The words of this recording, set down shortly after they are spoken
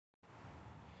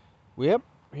Yep,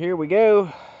 here we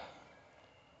go.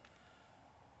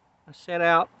 I set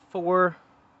out 4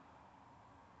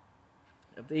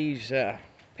 of these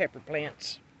pepper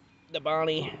plants. The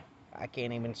Bonnie, I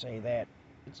can't even say that.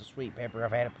 It's a sweet pepper.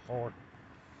 I've had it before.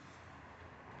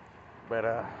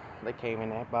 But they came in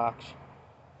that box.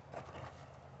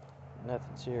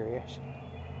 Nothing serious.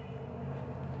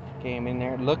 Came in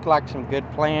there. It looked like some good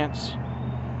plants.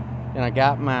 Then I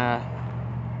got my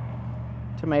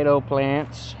tomato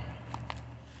plants.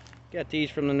 Got these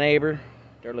from the neighbor.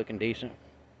 They're looking decent.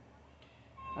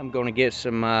 I'm going to get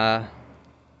some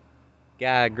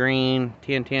Gaia Green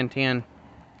 10-10-10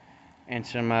 and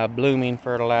some blooming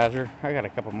fertilizer. I got a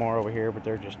couple more over here, but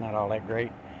they're just not all that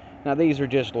great. Now these are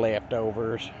just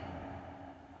leftovers.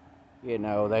 You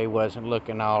know, they wasn't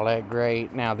looking all that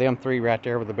great. Now them 3 right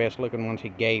there were the best looking ones he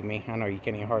gave me. I know you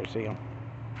can't even hardly see them.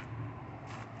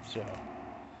 So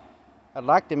I'd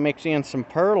like to mix in some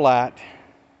perlite.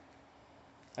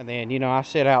 And then, you know, I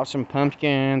set out some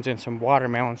pumpkins and some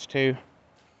watermelons too.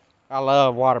 I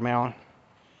love watermelon.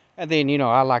 And then, you know,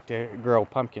 I like to grow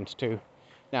pumpkins too.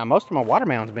 Now, most of my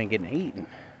watermelons have been getting eaten.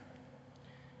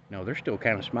 No, they're still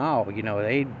kind of small. You know,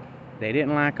 they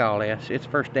didn't like all this. It's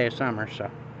the first day of summer,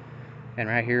 so. And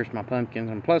right here's my pumpkins.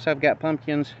 And plus, I've got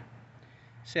pumpkins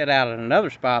set out at another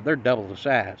spot. They're double the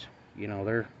size. You know,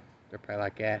 they're probably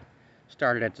like that.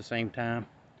 Started at the same time.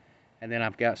 And then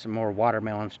I've got some more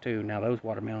watermelons too. Now, those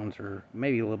watermelons are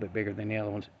maybe a little bit bigger than the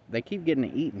other ones. They keep getting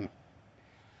eaten.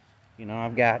 You know,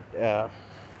 I've got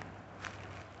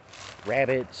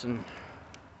rabbits and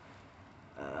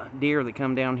deer that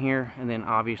come down here, and then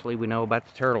obviously we know about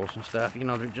the turtles and stuff. You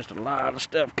know, there's just a lot of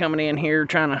stuff coming in here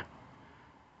trying to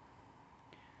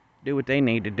do what they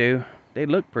need to do. They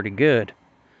look pretty good.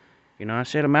 You know, I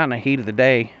set them out in the heat of the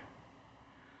day.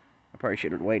 I probably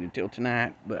should have waited till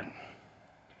tonight, but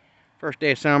first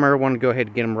day of summer, I wanted to go ahead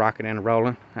and get them rocking and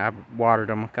rolling. I've watered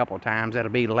them a couple of times.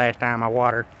 That'll be the last time I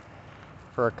water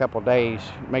for a couple of days.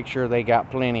 Make sure they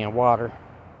got plenty of water.